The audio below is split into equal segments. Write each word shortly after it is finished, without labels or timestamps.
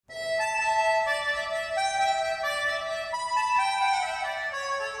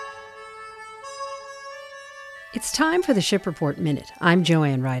It's time for the Ship Report Minute. I'm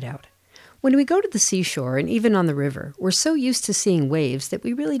Joanne Rideout. When we go to the seashore and even on the river, we're so used to seeing waves that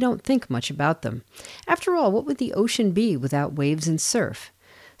we really don't think much about them. After all, what would the ocean be without waves and surf?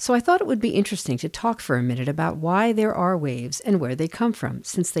 So I thought it would be interesting to talk for a minute about why there are waves and where they come from,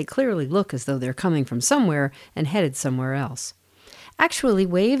 since they clearly look as though they're coming from somewhere and headed somewhere else. Actually,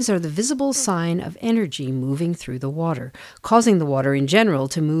 waves are the visible sign of energy moving through the water, causing the water in general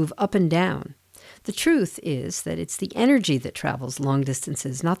to move up and down. The truth is that it's the energy that travels long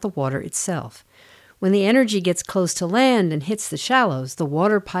distances, not the water itself. When the energy gets close to land and hits the shallows, the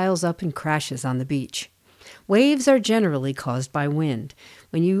water piles up and crashes on the beach. Waves are generally caused by wind.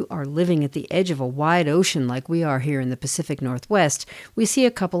 When you are living at the edge of a wide ocean like we are here in the Pacific Northwest, we see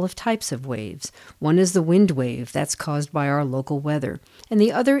a couple of types of waves. One is the wind wave, that's caused by our local weather. And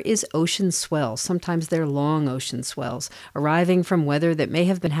the other is ocean swells. Sometimes they're long ocean swells, arriving from weather that may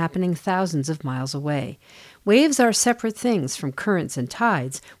have been happening thousands of miles away. Waves are separate things from currents and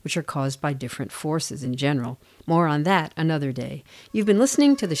tides, which are caused by different forces in general. More on that another day. You've been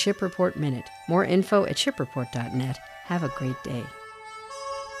listening to the Ship Report Minute. More info at shipreport.net. Have a great day.